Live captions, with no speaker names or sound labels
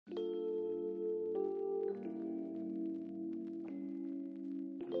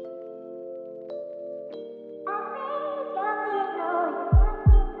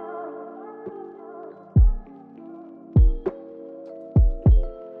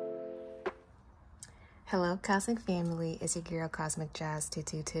Hello, Cosmic Family. It's your girl, Cosmic Jazz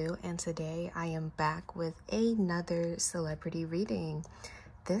 222, and today I am back with another celebrity reading.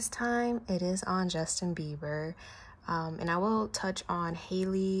 This time it is on Justin Bieber, and I will touch on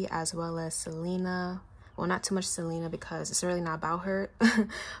Hailey as well as Selena. Well, not too much Selena because it's really not about her,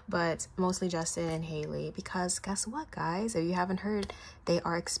 but mostly Justin and Hailey because guess what, guys? If you haven't heard, they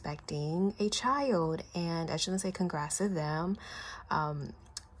are expecting a child, and I shouldn't say congrats to them.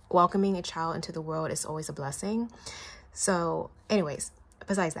 Welcoming a child into the world is always a blessing. So anyways,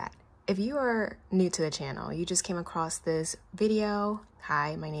 besides that, if you are new to the channel, you just came across this video.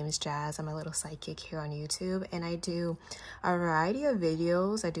 Hi, my name is Jazz. I'm a little psychic here on YouTube, and I do a variety of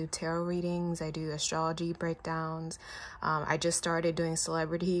videos. I do tarot readings. I do astrology breakdowns. I just started doing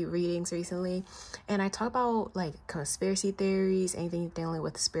celebrity readings recently, and I talk about like conspiracy theories, anything dealing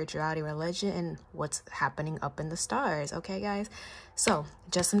with spirituality, religion, and what's happening up in the stars. Okay, guys? So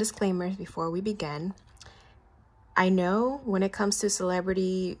just some disclaimers before we begin. I know when it comes to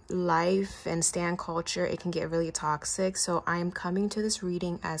celebrity life and stan culture, it can get really toxic. So I'm coming to this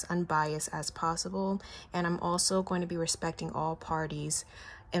reading as unbiased as possible. And I'm also going to be respecting all parties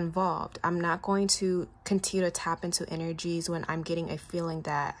involved. I'm not going to continue to tap into energies when I'm getting a feeling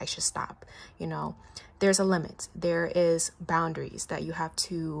that I should stop. You know, there's a limit. There is boundaries that you have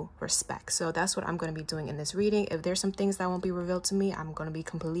to respect. So that's what I'm going to be doing in this reading. If there's some things that won't be revealed to me, I'm going to be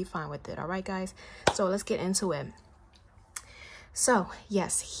completely fine with it. All right, guys? So let's get into it. So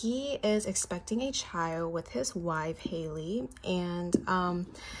yes, he is expecting a child with his wife, Hailey. And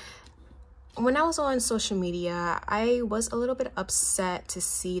when I was on social media, I was a little bit upset to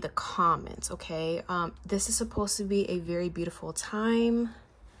see the comments, okay? This is supposed to be a very beautiful time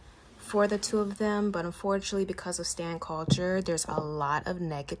for the two of them, but unfortunately, because of stan culture, there's a lot of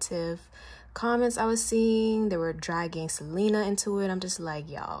negative comments I was seeing. They were dragging Selena into it. I'm just like,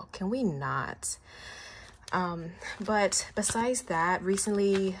 y'all, can we not? But besides that,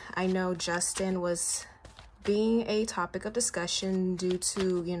 recently, I know Justin was being a topic of discussion due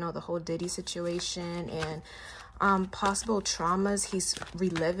to, you know, the whole Diddy situation and possible traumas he's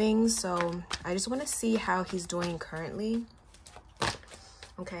reliving. So I just want to see how he's doing currently.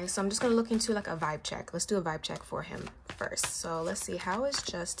 Okay, so I'm just going to look into like a vibe check. Let's do a vibe check for him first. So let's see, how is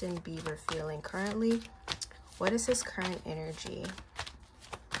Justin Bieber feeling currently? What is his current energy?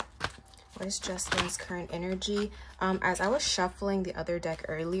 What is Justin's current energy? As I was shuffling the other deck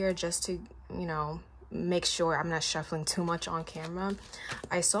earlier, just to, you know, make sure I'm not shuffling too much on camera,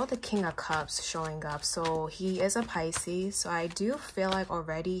 I saw the King of Cups showing up. So he is a Pisces. So I do feel like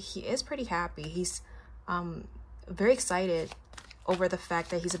already he is pretty happy. He's very excited over the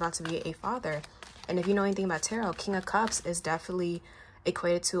fact that he's about to be a father. And if you know anything about tarot, King of Cups is definitely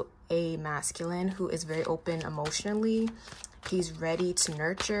equated to a masculine who is very open emotionally. He's ready to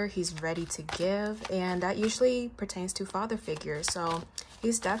nurture, he's ready to give, and that usually pertains to father figures. So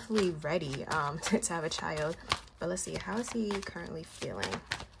he's definitely ready to have a child. But let's see, how is he currently feeling?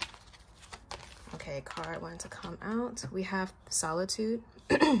 Okay, card wanted to come out. We have Solitude.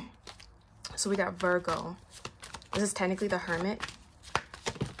 So we got Virgo. This is technically the Hermit.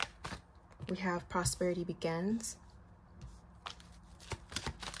 We have Prosperity Begins.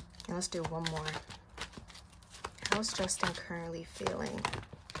 And let's do one more. How's Justin currently feeling?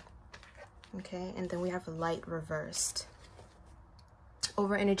 Okay, and then we have Light reversed.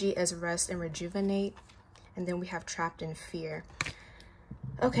 Over energy is rest and rejuvenate. And then we have Trapped in Fear.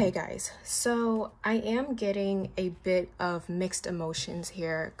 Okay, guys, so I am getting a bit of mixed emotions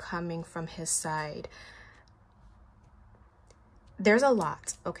here coming from his side. There's a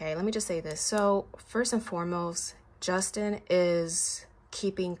lot, okay? Let me just say this. So first and foremost, Justin is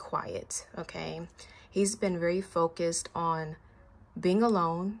keeping quiet, okay? He's been very focused on being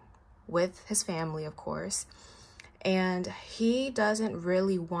alone with his family, of course. And he doesn't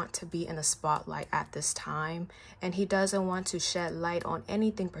really want to be in the spotlight at this time. And he doesn't want to shed light on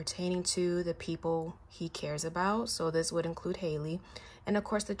anything pertaining to the people he cares about. So this would include Hailey and, of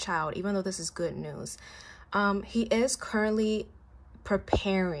course, the child, even though this is good news. He is currently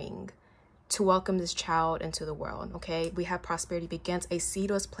preparing to welcome this child into the world, okay? We have Prosperity Begins. A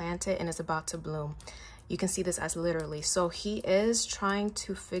seed was planted and is about to bloom. You can see this as literally. So he is trying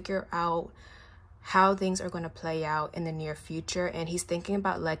to figure out how things are going to play out in the near future, and he's thinking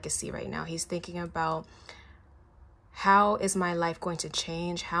about legacy right now. He's thinking about, how is my life going to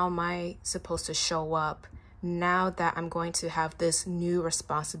change? How am I supposed to show up now that I'm going to have this new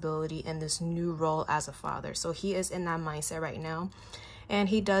responsibility and this new role as a father? So he is in that mindset right now. And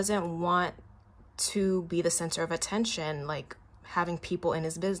he doesn't want to be the center of attention, like having people in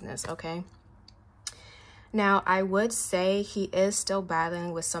his business, okay? Now, I would say he is still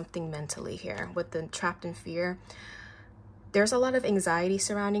battling with something mentally here, with the trapped in fear. There's a lot of anxiety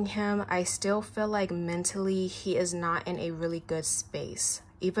surrounding him. I still feel like mentally he is not in a really good space.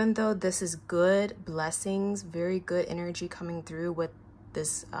 Even though this is good blessings, very good energy coming through with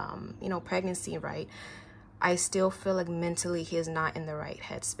this, pregnancy, right? I still feel like mentally he is not in the right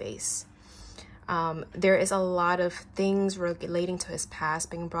headspace. There is a lot of things relating to his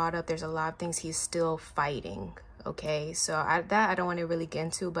past being brought up. There's a lot of things he's still fighting. Okay, so I don't want to really get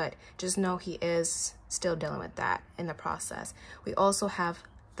into, but just know he is still dealing with that in the process. We also have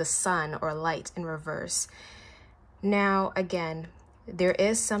the sun or light in reverse. Now, again, there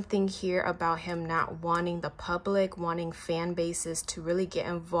is something here about him not wanting the public, wanting fan bases to really get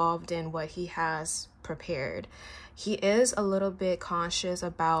involved in what he has prepared. He is a little bit conscious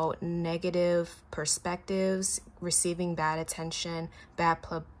about negative perspectives, receiving bad attention, bad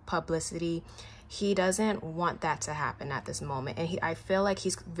publicity. He doesn't want that to happen at this moment. And I feel like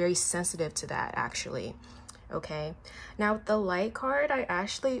he's very sensitive to that, actually. Okay. Now, with the light card, I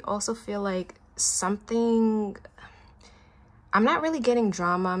actually also feel like something... I'm not really getting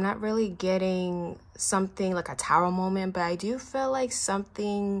drama. I'm not really getting something like a tower moment, but I do feel like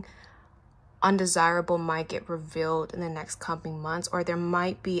something undesirable might get revealed in the next coming months, or there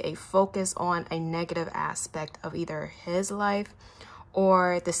might be a focus on a negative aspect of either his life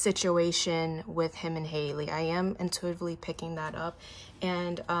or the situation with him and Hailey. I am intuitively picking that up.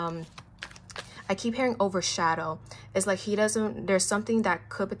 And I keep hearing overshadow. It's like there's something that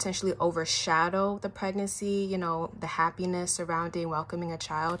could potentially overshadow the pregnancy, the happiness surrounding welcoming a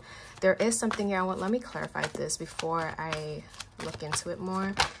child. There is something here. Let me clarify this before I look into it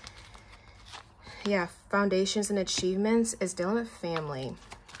more. Yeah, foundations and achievements is dealing with family.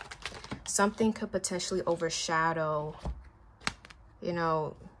 Something could potentially overshadow,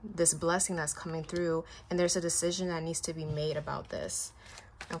 this blessing that's coming through, and there's a decision that needs to be made about this.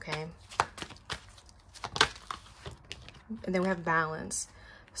 Okay. And then we have balance.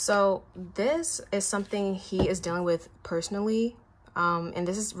 So this is something he is dealing with personally. And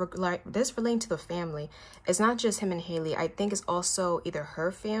this is relating to the family. It's not just him and Hailey. I think it's also either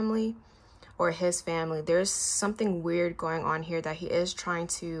her family or his family. There's something weird going on here that he is trying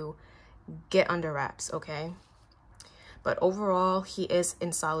to get under wraps, okay? But overall, he is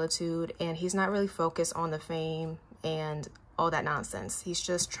in solitude and he's not really focused on the fame and all that nonsense. He's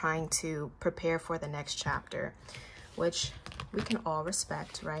just trying to prepare for the next chapter, which we can all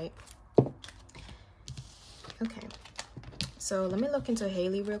respect, right? Okay, so let me look into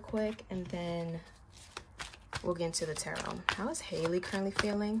Hailey real quick and then we'll get into the tarot. How is Hailey currently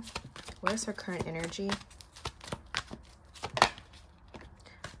feeling? What is her current energy?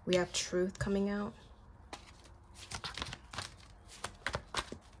 We have truth coming out.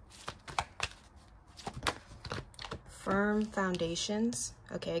 Firm foundations.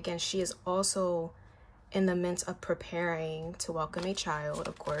 Okay, again, she is also in the midst of preparing to welcome a child,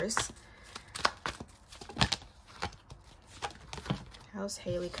 of course. How's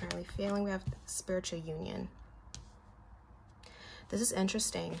Hailey currently feeling? We have spiritual union. This is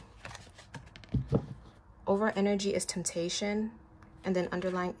interesting. Overall energy is temptation, and then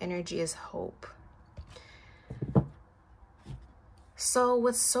underlying energy is hope. So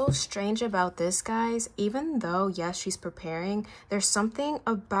what's so strange about this, guys, even though, yes, she's preparing, there's something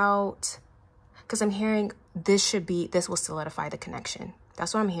about, because I'm hearing this will solidify the connection.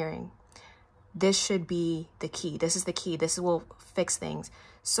 That's what I'm hearing. This should be the key. This is the key. This will fix things.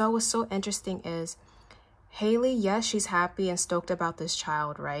 So what's so interesting is Hailey, yes, she's happy and stoked about this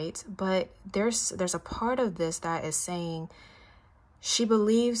child, right? But there's a part of this that is saying she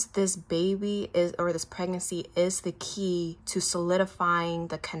believes this baby this pregnancy is the key to solidifying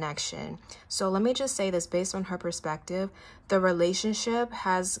the connection. So let me just say this based on her perspective. The relationship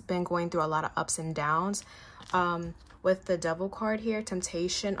has been going through a lot of ups and downs. With the Devil card here,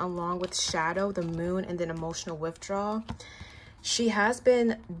 temptation, along with shadow, the moon, and then emotional withdrawal. She has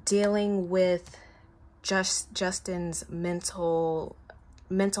been dealing with Justin's mental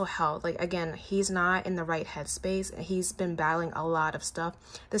health. Like, again, he's not in the right headspace. He's been battling a lot of stuff.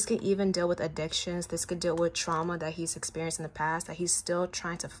 This could even deal with addictions. This could deal with trauma that he's experienced in the past that he's still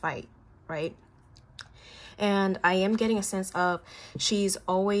trying to fight, right? And I am getting a sense of she's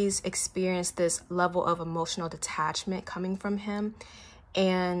always experienced this level of emotional detachment coming from him.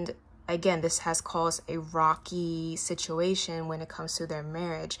 And again, this has caused a rocky situation when it comes to their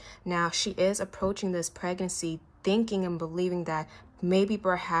marriage. Now, she is approaching this pregnancy thinking and believing that maybe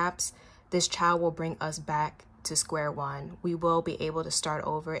perhaps this child will bring us back to square one. We will be able to start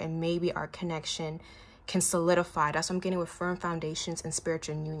over, and maybe our connection can solidify. That's what I'm getting with firm foundations and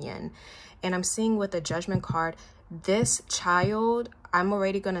spiritual union. And I'm seeing with the Judgment card, this child, I'm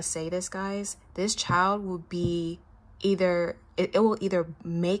already going to say this, guys, this child will be either, it will either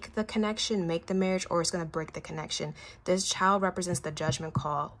make the connection, make the marriage, or it's going to break the connection. This child represents the judgment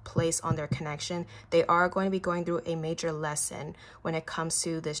call placed on their connection. They are going to be going through a major lesson when it comes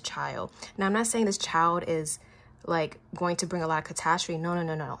to this child. Now, I'm not saying this child is like going to bring a lot of catastrophe. No.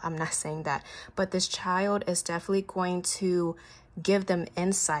 I'm not saying that. But this child is definitely going to give them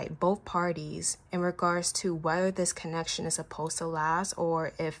insight, both parties, in regards to whether this connection is supposed to last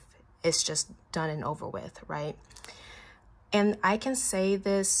or if it's just done and over with, right? And I can say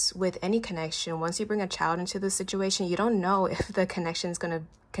this with any connection. Once you bring a child into the situation, you don't know if the connection is going to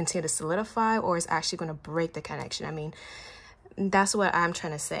continue to solidify or is actually going to break the connection. I mean, that's what I'm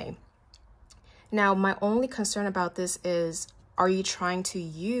trying to say. Now, my only concern about this is, are you trying to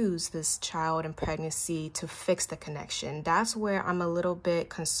use this child and pregnancy to fix the connection? That's where I'm a little bit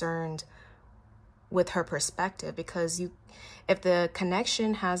concerned with her perspective, because if the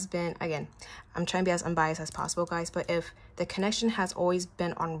connection has been, again, I'm trying to be as unbiased as possible, guys, but if the connection has always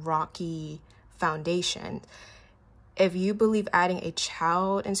been on rocky foundation, if you believe adding a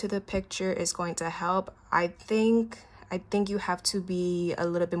child into the picture is going to help, I think you have to be a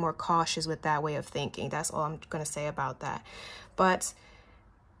little bit more cautious with that way of thinking. That's all I'm going to say about that. But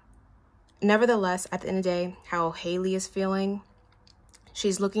nevertheless, at the end of the day, how Hailey is feeling,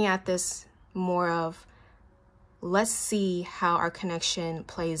 she's looking at this more of, let's see how our connection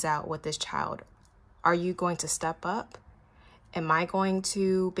plays out with this child. Are you going to step up? Am I going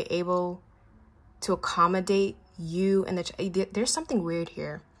to be able to accommodate you and the child? There's something weird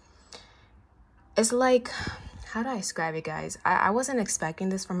here. It's like, how do I describe it, guys? I wasn't expecting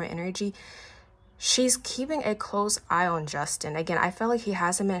this from her energy. She's keeping a close eye on Justin. Again, I felt like he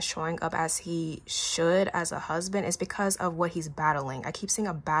hasn't been showing up as he should as a husband. It's because of what he's battling. I keep seeing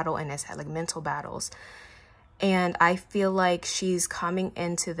a battle in his head, like mental battles. And I feel like she's coming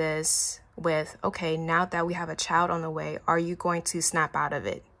into this with, okay, now that we have a child on the way, are you going to snap out of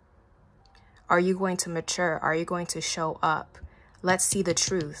it? Are you going to mature? Are you going to show up? Let's see the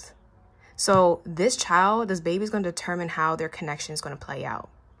truth. So this child, this baby is going to determine how their connection is going to play out.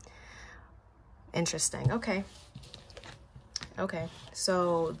 Interesting. Okay.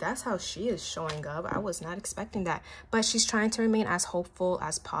 So that's how she is showing up. I was not expecting that. But she's trying to remain as hopeful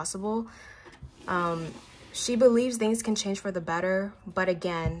as possible. She believes things can change for the better. But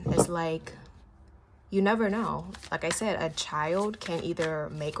again, it's like, you never know. Like I said, a child can either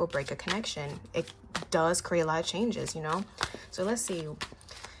make or break a connection. It does create a lot of changes, you know? So let's see.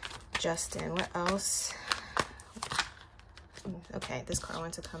 Justin, what else? Okay, this card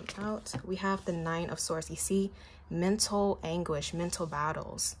wants to come out. We have the Nine of Swords. You see mental anguish, mental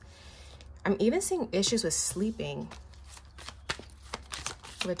battles. I'm even seeing issues with sleeping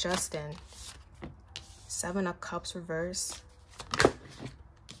with Justin. Seven of Cups reverse.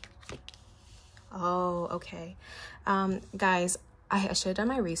 Oh, okay. Guys, I should have done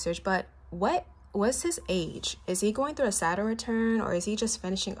my research, but what's his age? Is he going through a Saturn return, or is he just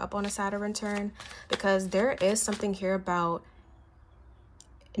finishing up on a Saturn return? Because there is something here about,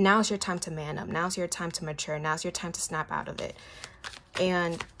 now's your time to man up. Now's your time to mature. Now's your time to snap out of it.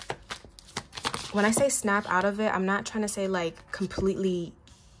 And when I say snap out of it, I'm not trying to say like completely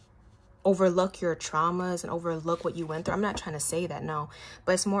overlook your traumas and overlook what you went through. I'm not trying to say that, no.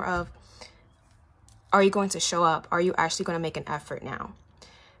 But it's more of, are you going to show up? Are you actually going to make an effort now?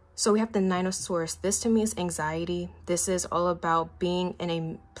 So we have the Nine of Swords. This to me is anxiety. This is all about being in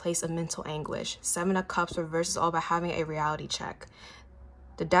a place of mental anguish. Seven of Cups reverse is all about having a reality check.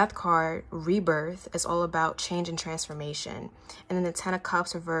 The Death card, Rebirth, is all about change and transformation. And then the Ten of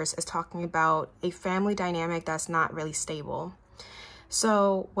Cups reverse is talking about a family dynamic that's not really stable.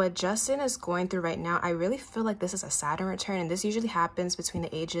 So what Justin is going through right now, I really feel like this is a Saturn return. And this usually happens between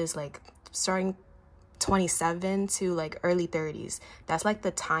the ages like starting 27 to like early 30s. That's like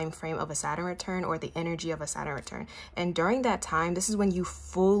the time frame of a Saturn return, or the energy of a Saturn return. And during that time, this is when you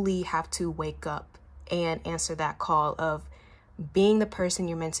fully have to wake up and answer that call of being the person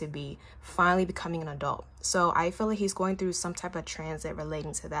you're meant to be, finally becoming an adult. So I feel like he's going through some type of transit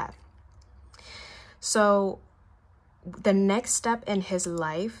relating to that. So the next step in his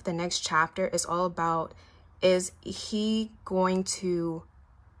life, the next chapter, is all about, is he going to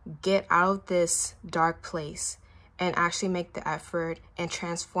get out of this dark place and actually make the effort and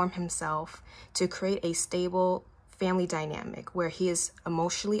transform himself to create a stable family dynamic where he is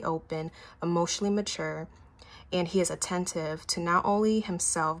emotionally open, emotionally mature, and he is attentive to not only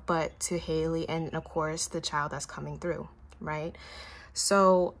himself, but to Hailey and, of course, the child that's coming through, right?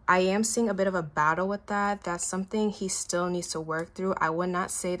 So I am seeing a bit of a battle with that. That's something he still needs to work through. I would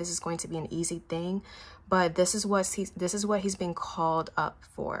not say this is going to be an easy thing, but this is what he's been called up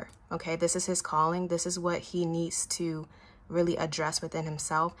for. Okay, this is his calling. This is what he needs to really address within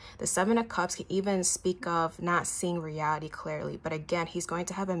himself. The Seven of Cups can even speak of not seeing reality clearly, but again, he's going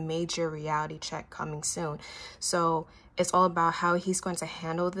to have a major reality check coming soon. So it's all about how he's going to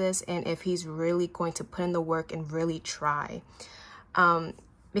handle this and if he's really going to put in the work and really try.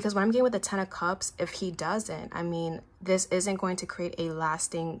 Because when I'm getting with the Ten of Cups, if he doesn't, I mean, this isn't going to create a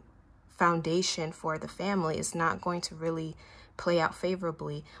lasting foundation for the family. It's not going to really play out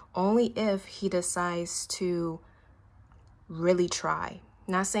favorably, only if he decides to really try.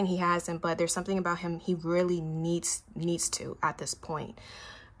 Not saying he hasn't, but there's something about him he really needs to at this point.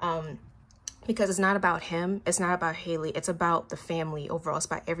 Because it's not about him, it's not about Hailey, it's about the family overall, it's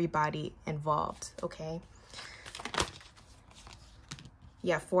about everybody involved, okay?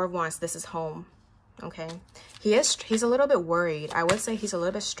 Yeah, Four of Wands, this is home, okay? He's a little bit worried. I would say he's a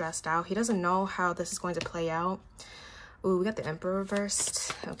little bit stressed out. He doesn't know how this is going to play out. Ooh, we got the Emperor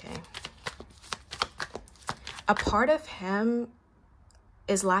reversed, okay. A part of him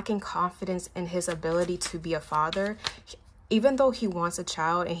is lacking confidence in his ability to be a father. Even though he wants a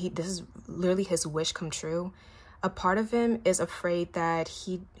child and this is literally his wish come true, a part of him is afraid that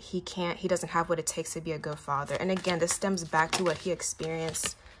he doesn't have what it takes to be a good father. And again, this stems back to what he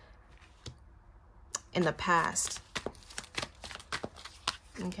experienced in the past.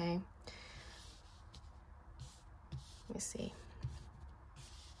 Okay. Let me see.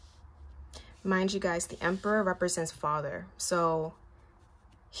 Mind you guys, the Emperor represents father. So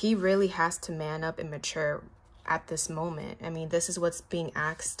he really has to man up and mature at this moment. I mean, this is what's being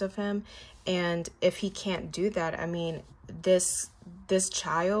asked of him. And if he can't do that, I mean, this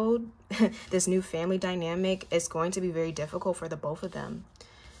child, this new family dynamic is going to be very difficult for the both of them.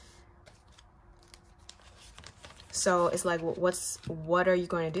 So it's like, what are you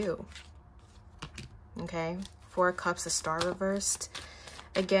going to do? Okay. Four of Cups, the Star reversed.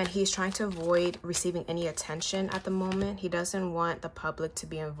 Again, he's trying to avoid receiving any attention at the moment. He doesn't want the public to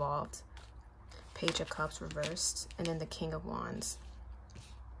be involved. Page of Cups reversed. And then the King of Wands.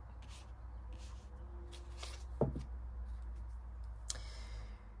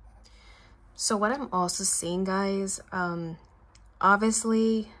 So what I'm also seeing, guys,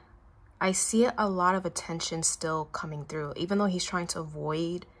 obviously, I see a lot of attention still coming through. Even though he's trying to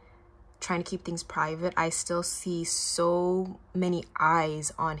trying to keep things private, I still see so many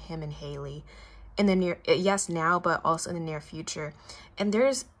eyes on him and Hailey in the near, yes, now, but also in the near future. And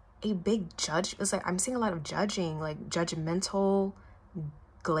there's a big it's like I'm seeing a lot of judging, like judgmental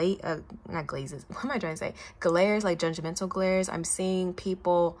not glazes, what am I trying to say, glares, like judgmental glares. I'm seeing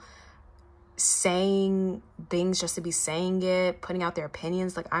people saying things just to be saying it, putting out their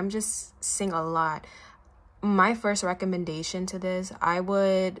opinions. Like I'm just seeing a lot. My first recommendation to this, I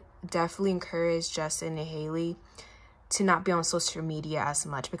would definitely encourage Justin and Hailey to not be on social media as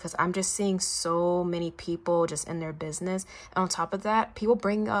much, because I'm just seeing so many people just in their business. And on top of that, people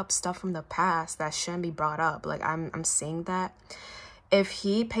bring up stuff from the past that shouldn't be brought up. Like I'm seeing that. If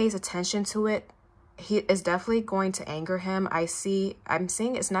he pays attention to it, he is definitely going to anger him. I'm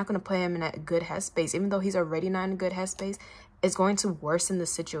seeing it's not going to put him in a good headspace. Even though he's already not in a good headspace, it's going to worsen the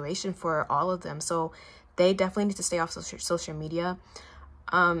situation for all of them. So they definitely need to stay off social media.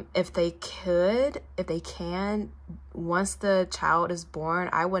 If they can, once the child is born,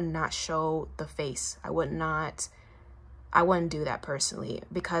 I would not show the face. I wouldn't do that personally,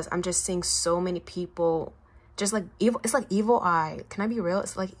 because I'm just seeing so many people just like evil. It's like evil eye. Can I be real?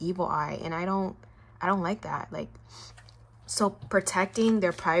 It's like evil eye. And I don't like that. Like, so protecting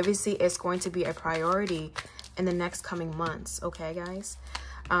their privacy is going to be a priority in the next coming months. Okay, guys.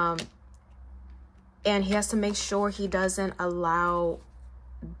 And he has to make sure he doesn't allow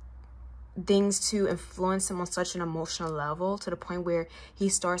things to influence him on such an emotional level to the point where he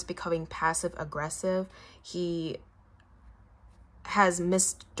starts becoming passive aggressive. He has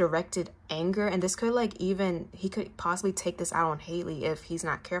misdirected anger, and this could like even he could possibly take this out on Hailey if he's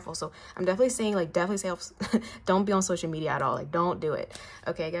not careful. So I'm definitely saying, like, definitely say don't be on social media at all. Like, don't do it.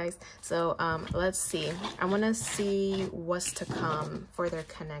 Okay, guys. So let's see. I want to see what's to come for their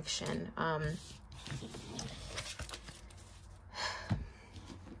connection.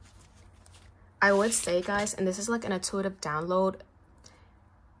 I would say, guys, and this is like an intuitive download,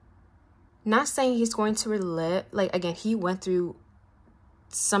 not saying he's going to relive, like, again, he went through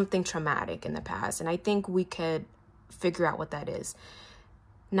something traumatic in the past, and I think we could figure out what that is.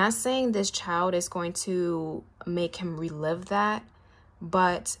 Not saying this child is going to make him relive that,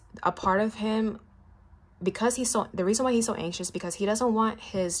 but a part of him because the reason why he's so anxious, because he doesn't want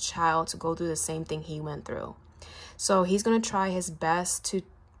his child to go through the same thing he went through. So he's going to try his best to,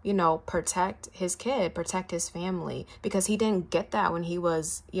 you know, protect his kid, protect his family, because he didn't get that when he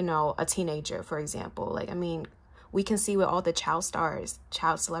was, you know, a teenager, for example. Like, I mean, we can see with all the child stars,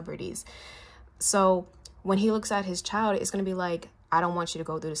 child celebrities. So when he looks at his child, it's going to be like, I don't want you to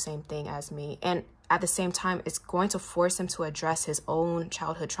go through the same thing as me. And at the same time, it's going to force him to address his own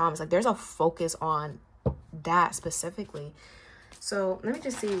childhood traumas. Like, there's a focus on that specifically. So let me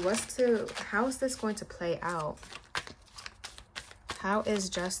just see how is this going to play out? How is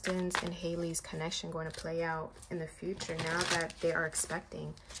Justin's and Hailey's connection going to play out in the future now that they are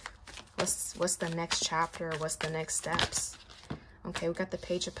expecting? What's the next chapter? What's the next steps? Okay, we got the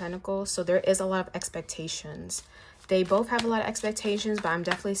Page of Pentacles. So there is a lot of expectations. They both have a lot of expectations, but I'm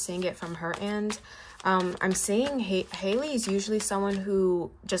definitely seeing it from her end. I'm seeing Hailey is usually someone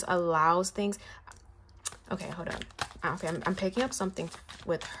who just allows things. Okay, hold on. Okay, I'm picking up something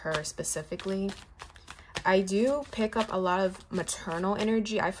with her specifically. I do pick up a lot of maternal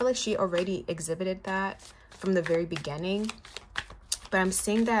energy. I feel like she already exhibited that from the very beginning, but I'm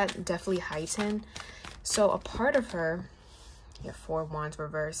seeing that definitely heighten. So a part of her, yeah, 4 Wands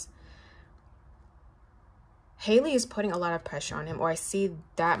reverse. Hailey is putting a lot of pressure on him, or I see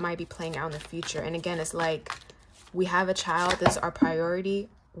that might be playing out in the future. And again, it's like, we have a child. This is our priority.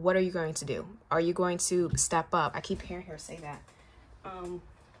 What are you going to do? Are you going to step up? I keep hearing her say that.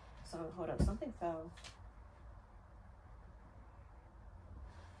 So hold up, something fell.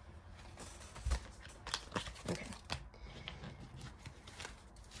 Okay.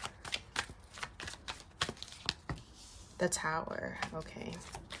 The Tower. Okay.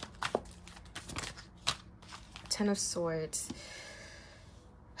 Ten of Swords.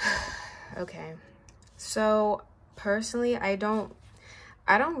 Okay. So personally, I don't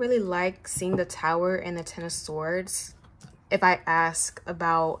really like seeing the Tower and the Ten of Swords if I ask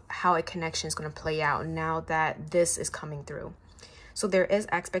about how a connection is going to play out now that this is coming through. So there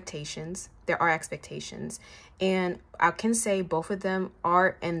are expectations, and I can say both of them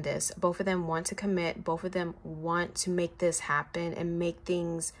are in this. Both of them want to commit. Both of them want to make this happen and make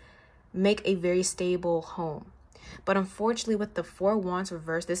a very stable home. But unfortunately, with the 4 Wands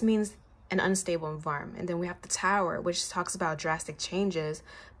reversed, this means an unstable environment. And then we have the Tower, which talks about drastic changes,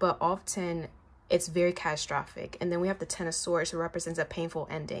 but often it's very catastrophic. And then we have the Ten of Swords, who represents a painful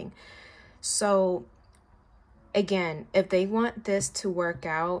ending. So again, if they want this to work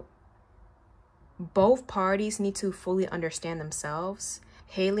out, both parties need to fully understand themselves.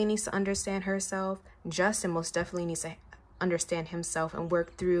 Hailey needs to understand herself. Justin most definitely needs to understand himself and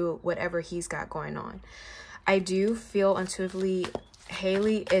work through whatever he's got going on. I do feel intuitively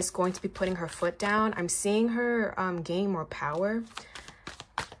Hailey is going to be putting her foot down. I'm seeing her gain more power.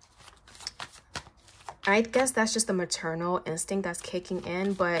 I guess that's just the maternal instinct that's kicking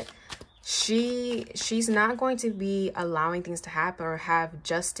in, but she's not going to be allowing things to happen or have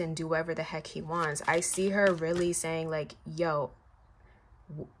Justin do whatever the heck he wants. I see her really saying like, yo,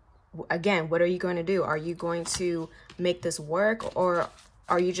 again, what are you going to do? Are you going to make this work, or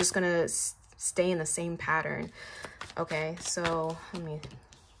are you just going to stay in the same pattern? Okay, so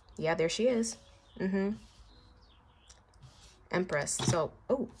yeah, there she is. Empress. So,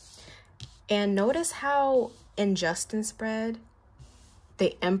 oh, and notice how in Justin's spread,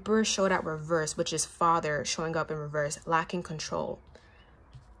 the Emperor showed up reverse, which is father showing up in reverse, lacking control.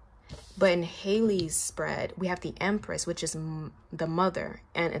 But in Hailey's spread, we have the Empress, which is the mother,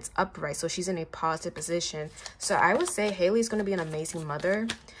 and it's upright. So she's in a positive position. So I would say Hailey's going to be an amazing mother.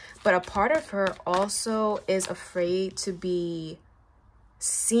 But a part of her also is afraid to be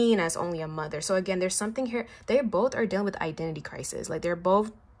seen as only a mother. So again, there's something here. They both are dealing with identity crisis. Like they're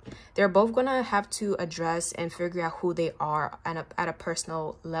both going to have to address and figure out who they are at a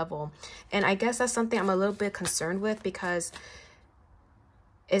personal level. And I guess that's something I'm a little bit concerned with, because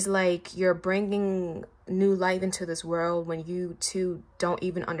it's like you're bringing new life into this world when you two don't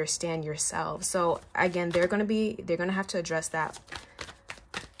even understand yourself. So again, they're going to have to address that.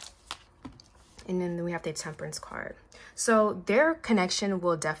 And then we have the Temperance card. So their connection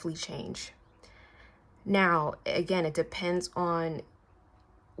will definitely change. Now, again, it depends on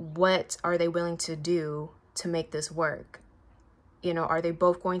what are they willing to do to make this work. You know, are they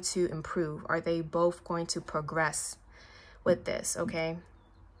both going to improve? Are they both going to progress with this? Okay.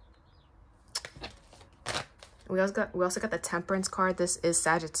 We also got the Temperance card. This is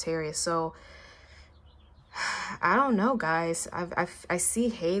Sagittarius. So I don't know, guys. I see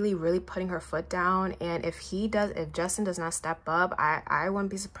Hailey really putting her foot down, and if Justin does not step up, I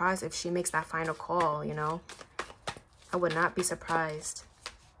wouldn't be surprised if she makes that final call. You know, I would not be surprised.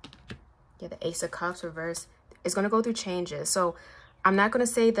 Yeah, the Ace of Cups reverse is going to go through changes. So I'm not going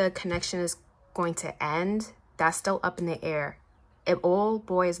to say the connection is going to end. That's still up in the air. It all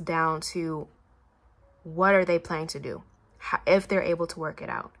boils down to what are they planning to do, if they're able to work it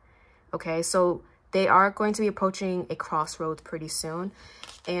out. Okay, so they are going to be approaching a crossroads pretty soon.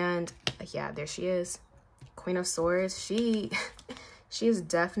 And yeah, there she is. Queen of Swords. She is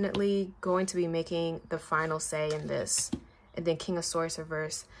definitely going to be making the final say in this. And then King of Swords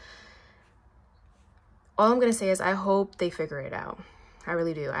reverse. All I'm going to say is I hope they figure it out. I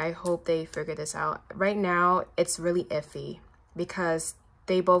really do. I hope they figure this out. Right now, it's really iffy because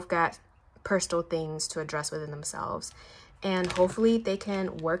they both got personal things to address within themselves. And hopefully they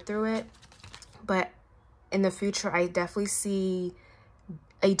can work through it. But in the future, I definitely see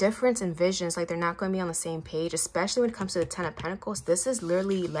a difference in visions. Like they're not going to be on the same page, especially when it comes to the Ten of Pentacles. This is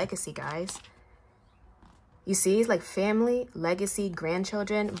literally legacy, guys. You see, it's like family, legacy,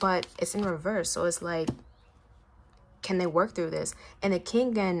 grandchildren, but it's in reverse. So it's like, can they work through this? And the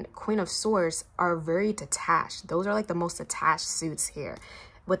King and Queen of Swords are very detached. Those are like the most attached suits here.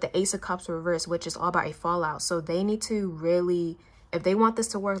 With the Ace of Cups reverse, which is all about a fallout. So they need to really, if they want this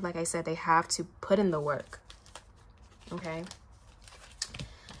to work, like I said, they have to put in the work. Okay.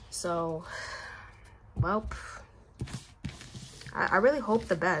 So, well, I really hope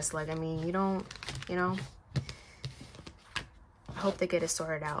the best. Like, I mean, you know, I hope they get it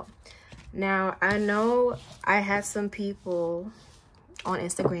sorted out. Now, I know I had some people on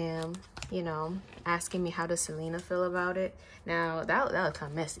Instagram, you know, asking me how does Selena feel about it. Now, that was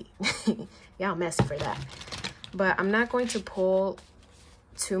kind of messy. Y'all messy for that. But I'm not going to pull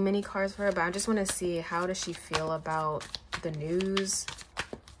too many cards for her, but I just want to see how does she feel about the news.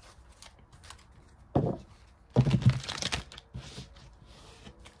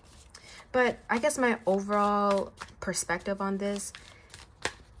 But I guess my overall perspective on this,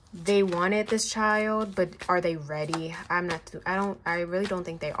 they wanted this child, but are they ready? I really don't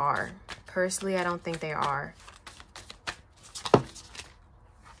think they are. Personally, I don't think they are.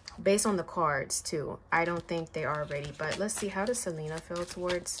 Based on the cards too, I don't think they are ready. But let's see, how does Selena feel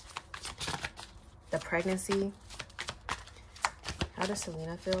towards the pregnancy? How does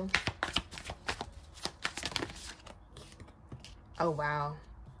Selena feel? Oh, wow.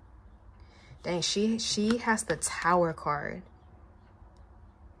 Dang, she has the Tower card.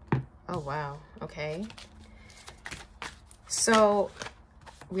 Oh, wow. Okay. So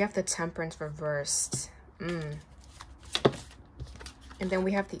we have the Temperance reversed. And then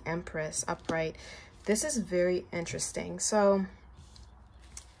we have the Empress upright. This is very interesting. So,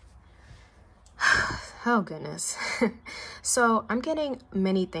 oh goodness. So I'm getting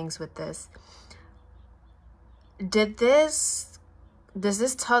many things with this. Does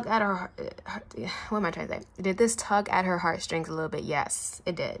this tug at her, what am I trying to say? Did this tug at her heartstrings a little bit? Yes,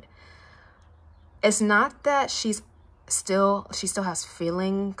 it did. It's not that she still has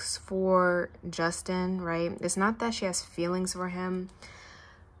feelings for Justin, right? It's not that she has feelings for him,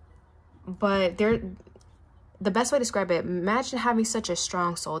 but the best way to describe it, imagine having such a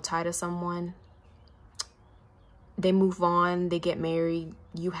strong soul tie to someone. They move on, they get married,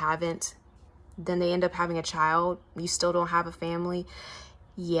 you haven't. Then they end up having a child, you still don't have a family.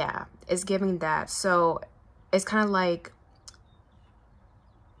 Yeah, it's giving that. So it's kind of like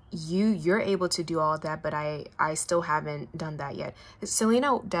you're able to do all that, but I still haven't done that yet.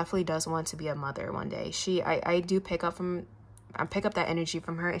 Selena definitely does want to be a mother one day. I do pick up that energy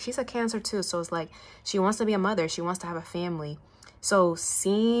from her, and she's a Cancer too. So it's like she wants to be a mother, she wants to have a family. So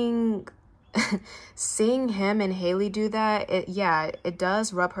seeing him and Hailey do that, it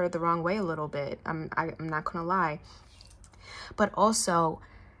does rub her the wrong way a little bit. I'm not gonna lie. But also,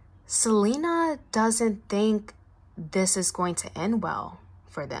 Selena doesn't think this is going to end well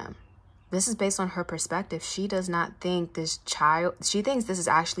for them. This is based on her perspective. She does not think she thinks this is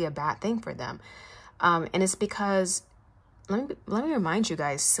actually a bad thing for them. And it's because, let me remind you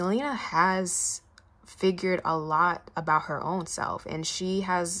guys, Selena has figured a lot about her own self, and she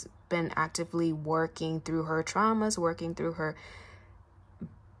has been actively working through her traumas, working through her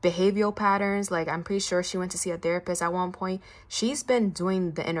behavioral patterns. Like, I'm pretty sure she went to see a therapist at one point. She's been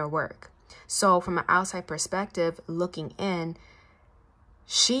doing the inner work. So from an outside perspective, looking in,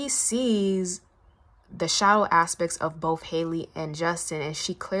 she sees the shadow aspects of both Hailey and Justin, and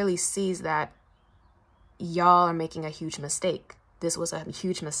she clearly sees that y'all are making a huge mistake. This was a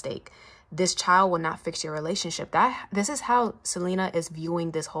huge mistake. This child will not fix your relationship. This is how Selena is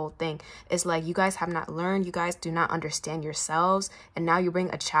viewing this whole thing. It's like, you guys have not learned. You guys do not understand yourselves. And now you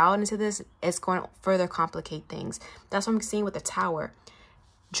bring a child into this. It's going to further complicate things. That's what I'm seeing with the Tower.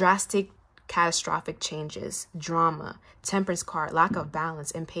 Drastic catastrophic changes, drama, Temperance card, lack of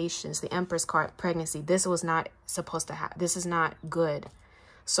balance, impatience, the Empress card, pregnancy. This was not supposed to happen. This is not good.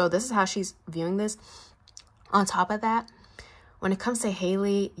 So this is how she's viewing this. On top of that, when it comes to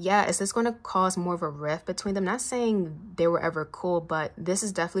Hailey, yeah, is this going to cause more of a rift between them? Not saying they were ever cool, but this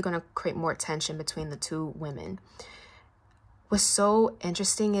is definitely going to create more tension between the two women. What's so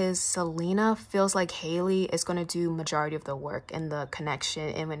interesting is Selena feels like Hailey is going to do majority of the work and the connection.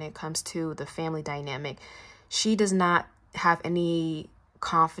 And when it comes to the family dynamic, she does not have any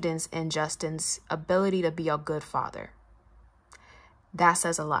confidence in Justin's ability to be a good father. That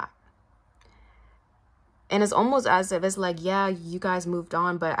says a lot. And it's almost as if it's like, yeah, you guys moved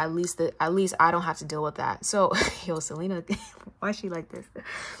on, but at least I don't have to deal with that. So, yo, Selena, why is she like this?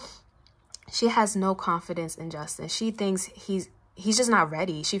 She has no confidence in Justin. She thinks he's just not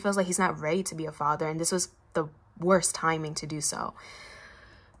ready. She feels like he's not ready to be a father, and this was the worst timing to do so.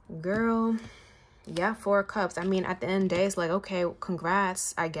 Girl, yeah, 4 of Cups. I mean, at the end of the day, it's like, okay,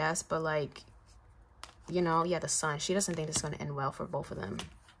 congrats, I guess, but like, you know, yeah, the Sun. She doesn't think this is going to end well for both of them.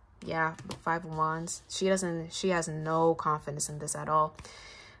 Yeah, 5 of Wands. She has no confidence in this at all.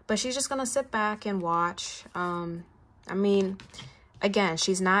 But she's just going to sit back and watch. I mean, again,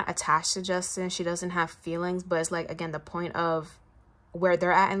 she's not attached to Justin. She doesn't have feelings. But it's like, again, the point of where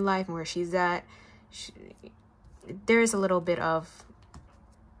they're at in life and where she's at, there's a little bit of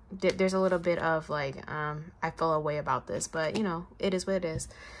like, I feel a way about this. But, you know, it is what it is.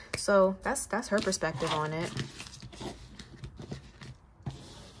 So that's her perspective on it.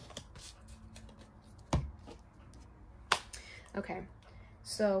 Okay,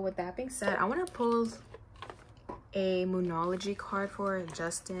 so with that being said, I want to pull a Moonology card for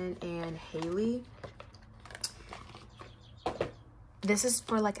Justin and Hailey. This is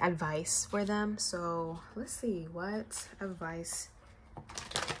for like advice for them. So let's see, what advice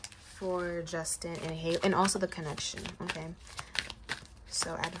for Justin and Hailey, and also the connection. Okay,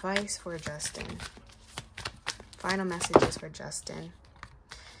 so advice for Justin. Final messages for Justin.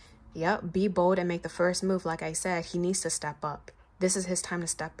 Yep, be bold and make the first move. Like I said, he needs to step up. This is his time to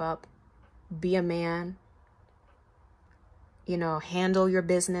step up. Be a man. You know, handle your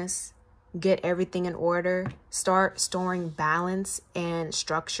business. Get everything in order. Start storing balance and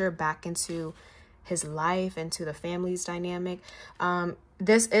structure back into his life, into the family's dynamic.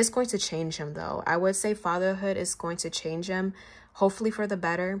 This is going to change him, though. I would say fatherhood is going to change him, hopefully for the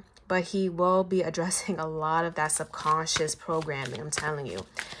better. But he will be addressing a lot of that subconscious programming, I'm telling you.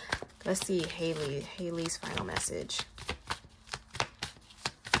 Let's see, Hailey's final message.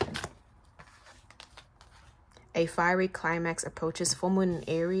 A fiery climax approaches. Full moon in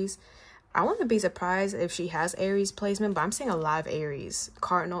Aries. I wouldn't be surprised if she has Aries placement, but I'm seeing a lot of Aries.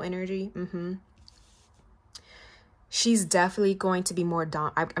 Cardinal energy. She's definitely going to be more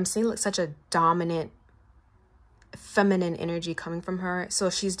I'm seeing like such a dominant feminine energy coming from her.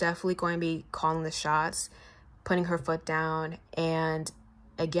 So she's definitely going to be calling the shots, putting her foot down. And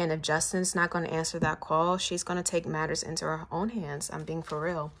again, if Justin's not going to answer that call, she's going to take matters into her own hands. I'm being for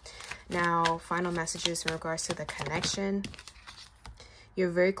real. Now, final messages in regards to the connection. You're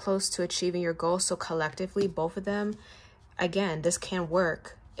very close to achieving your goals. So collectively, both of them, again, this can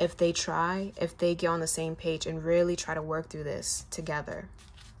work if they try, if they get on the same page and really try to work through this together.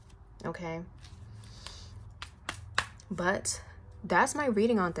 Okay. But that's my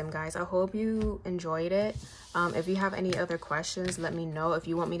reading on them, guys. I hope you enjoyed it. If you have any other questions, let me know. If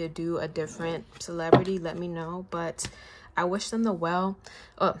you want me to do a different celebrity, let me know. But I wish them the well.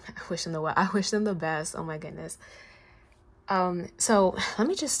 Oh, I wish them the well. I wish them the best. Oh my goodness. So let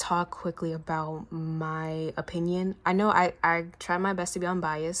me just talk quickly about my opinion. I know I try my best to be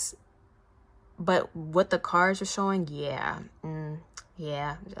unbiased, but what the cards are showing, yeah,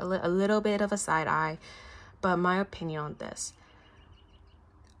 a little bit of a side eye. But my opinion on this,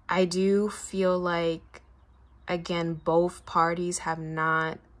 I do feel like, again, both parties have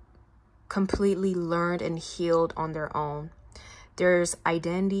not completely learned and healed on their own. There's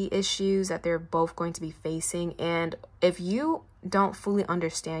identity issues that they're both going to be facing. And if you don't fully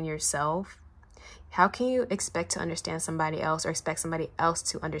understand yourself, how can you expect to understand somebody else or expect somebody else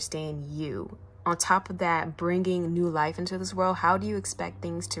to understand you? On top of that, bringing new life into this world, how do you expect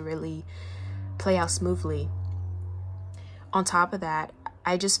things to really play out smoothly? On top of that,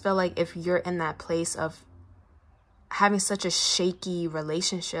 I just feel like if you're in that place of having such a shaky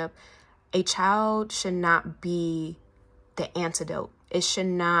relationship, a child should not be the antidote. It should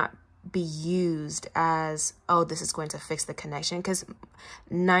not be used as, oh, this is going to fix the connection, because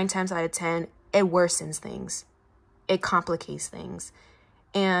 9 times out of 10, it worsens things. It complicates things.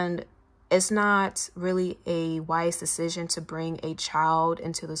 And it's not really a wise decision to bring a child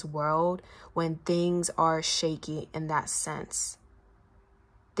into this world when things are shaky in that sense.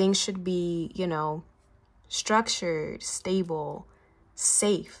 Things should be, structured, stable,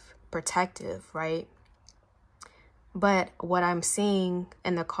 safe, protective, right? But what I'm seeing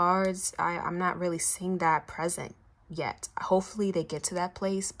in the cards, I'm not really seeing that present yet. Hopefully they get to that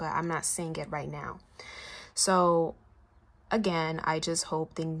place, but I'm not seeing it right now. So again, I just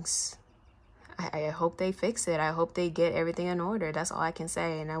hope I hope they fix it. I hope they get everything in order. That's all I can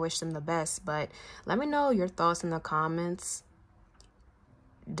say, and I wish them the best. But let me know your thoughts in the comments.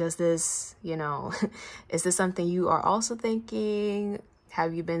 Does this, is this something you are also thinking?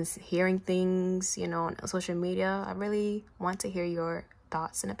 Have you been hearing things, on social media? I really want to hear your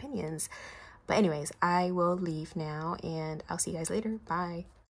thoughts and opinions. But anyways, I will leave now, and I'll see you guys later. Bye.